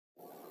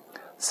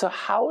So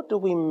how do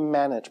we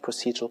manage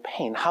procedural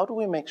pain? How do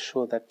we make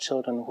sure that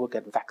children who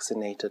get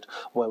vaccinated,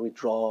 where we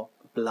draw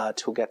blood,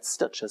 who get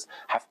stitches,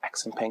 have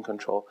excellent pain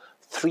control?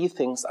 3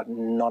 things are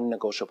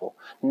non-negotiable.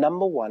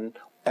 Number 1,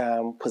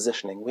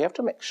 positioning. We have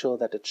to make sure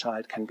that the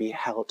child can be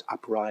held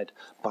upright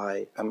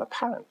by a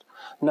parent.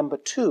 Number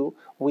 2,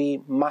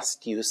 we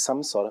must use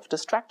some sort of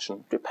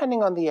distraction.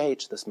 Depending on the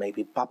age, this may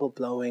be bubble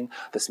blowing,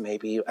 this may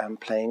be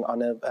playing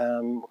on a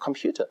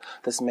computer,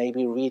 this may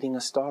be reading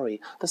a story,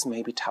 this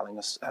may be telling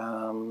us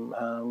a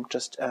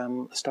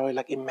story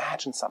like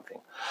imagine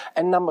something.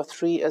 And number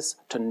 3 is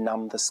to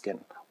numb the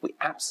skin. We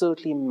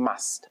absolutely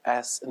must,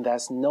 as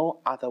there's no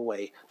other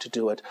way to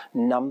do it,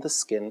 numb the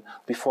skin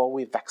before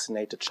we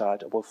vaccinate the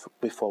child or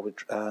before we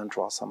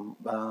draw some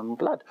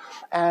blood.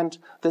 And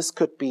this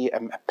could be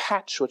a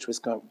patch which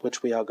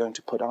we are going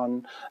to put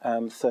on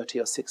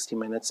 30 or 60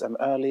 minutes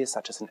early,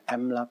 such as an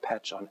EMLA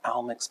patch or an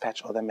Elmex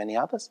patch, or there are many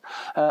others.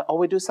 Or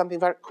we do something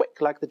very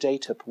quick like the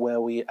J-tip, where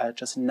we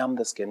just numb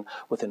the skin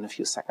within a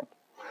few seconds.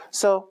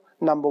 So,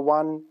 number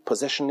 1,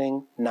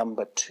 positioning.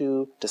 Number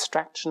 2,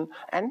 distraction.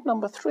 And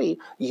number 3,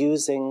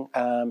 using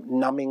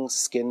numbing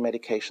skin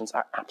medications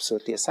are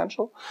absolutely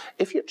essential.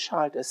 If your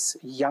child is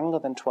younger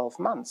than 12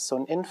 months, so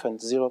an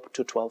infant 0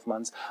 to 12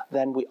 months,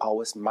 then we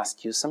always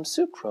must use some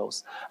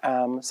sucrose,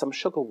 some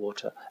sugar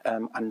water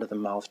under the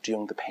mouth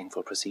during the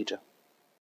painful procedure.